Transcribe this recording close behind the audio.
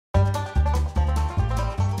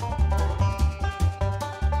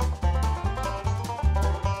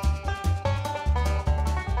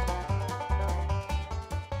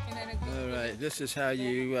this is how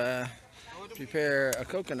you prepare a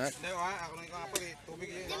coconut.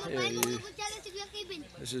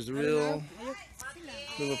 This is the real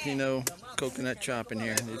Filipino coconut chop in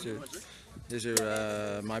here. These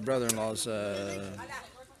are my brother-in-law's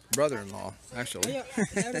brother-in-law, actually.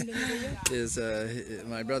 Is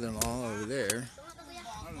my brother-in-law over there.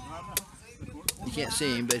 You can't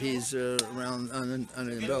see him, but he's around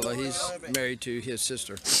under the umbrella. He's married to his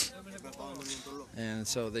sister. And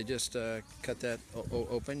so they just cut that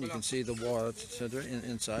open. You can see the water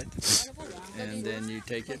inside. And then you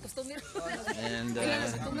take it and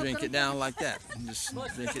drink it down like that. Just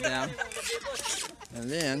drink it down. And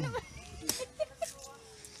then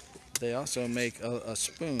they also make a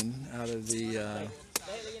spoon out of the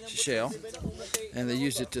shell, and they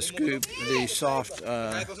use it to scoop the soft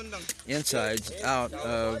insides out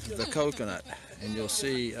of the coconut. And you'll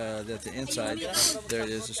see that the inside, there it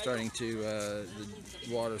is, starting to, the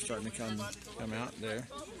water starting to come out there.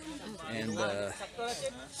 And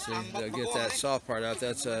see, they'll get that soft part out.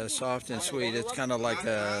 That's soft and sweet. It's kind of like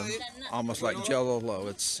almost like Jello.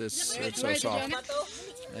 It's so soft.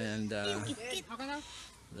 And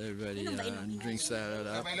everybody drinks that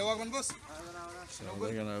up. So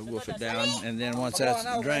they're gonna wolf it down, and then once that's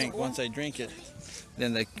drank, once they drink it,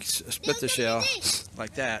 then they split the shell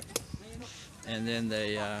like that, and then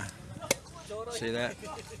they see that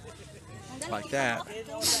like that,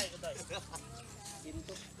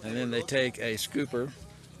 and then they take a scooper,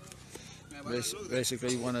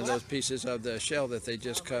 basically one of those pieces of the shell that they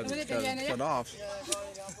just cut off,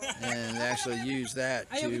 and they actually use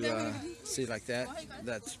that to see like that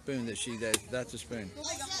spoon that's a spoon.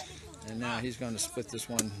 And now he's going to split this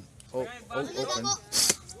one open,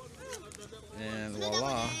 and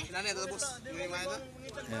voila.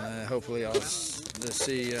 And hopefully I'll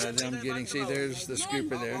see them getting. See, there's the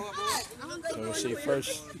scooper there. So we'll see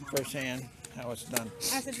first hand how it's done.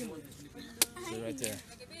 See right there.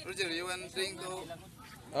 Roger, you want to drink to?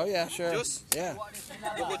 Oh yeah, sure. Juice? Yeah.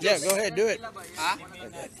 Yeah, go ahead, do it. Huh?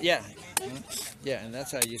 Yeah. Yeah, and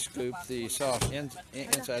that's how you scoop the soft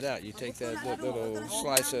inside out. You take that little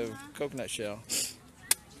slice of coconut shell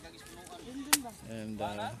and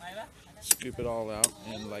scoop it all out,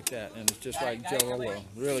 and like that. And it's just like Jello.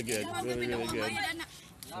 Really good. Really, really good.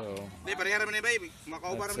 So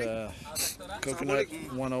that's Coconut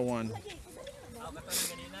 101.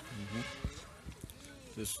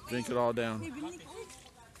 Just drink it all down.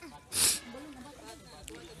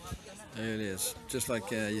 There it is, just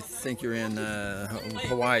like you think you're in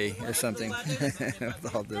Hawaii or something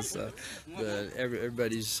with all this. But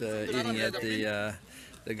everybody's eating at the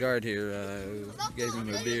guard here. Gave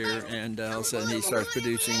him a beer, and all of a sudden he starts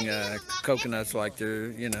producing coconuts like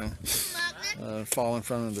they're, you know, falling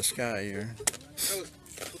from the sky here.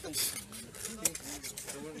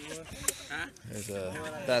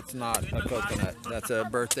 That's not a coconut. That's a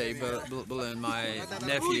birthday balloon. My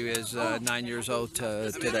nephew is 9 years old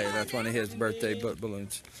today. That's one of his birthday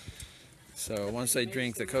balloons. So once they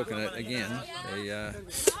drink the coconut again, they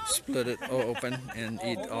split it open and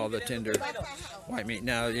eat all the tender white meat.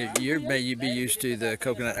 Now you may be used to the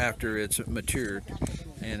coconut after it's matured,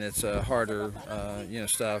 and it's harder, you know,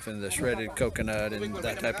 stuff, and the shredded coconut and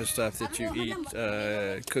that type of stuff that you eat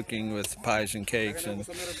cooking with pies and cakes and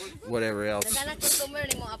whatever else.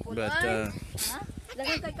 But so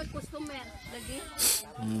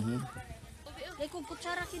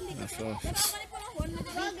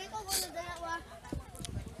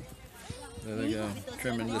there they go,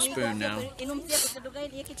 trimming the spoon now.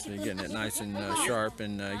 So you're getting it nice and sharp,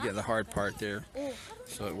 and getting the hard part there,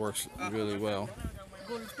 so it works really well.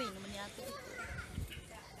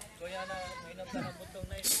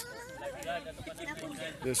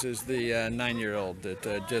 This is the 9-year-old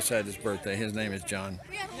that just had his birthday. His name is John.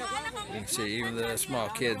 You can see even the small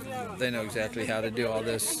kids, they know exactly how to do all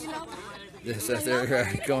this. As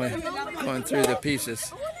they're going through the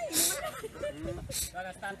pieces.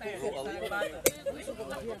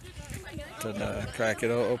 So crack it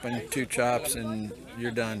open, 2 chops, and you're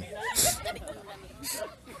done.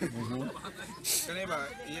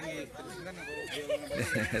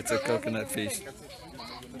 It's a coconut feast.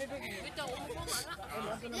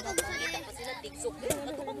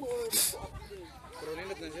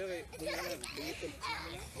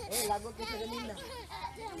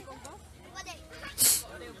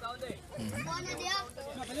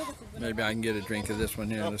 Maybe I can get a drink of this one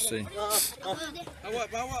here. Let's see.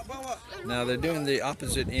 Now they're doing the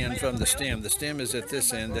opposite end from the stem. The stem is at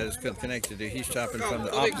this end that is connected to. He's chopping from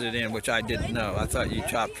the opposite end, which I didn't know. I thought you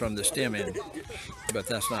chopped from the stem end, but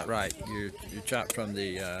that's not right. You chop from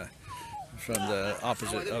the from the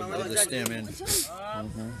opposite of the stem end.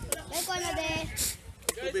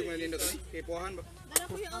 Tubig mo nindot ni. Kipuhan ba?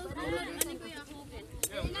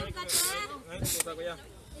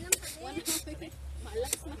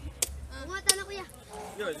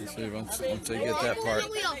 See, once they get that part.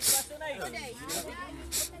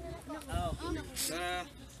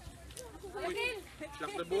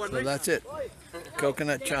 So that's it.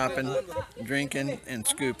 Coconut chopping, drinking, and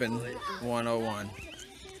scooping 101.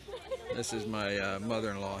 This is my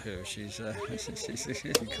mother-in-law here. She's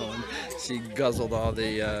she guzzled all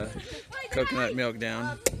the coconut milk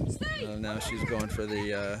down. Now she's going for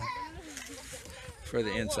the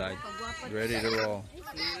inside, ready to roll.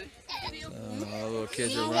 All the little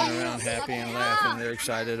kids are running around happy and laughing. They're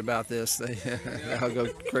excited about this. They'll go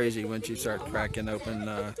crazy when she starts cracking open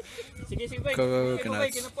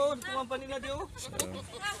coconuts. So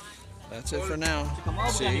that's it for now.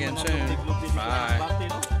 See you again soon.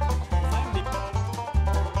 Bye.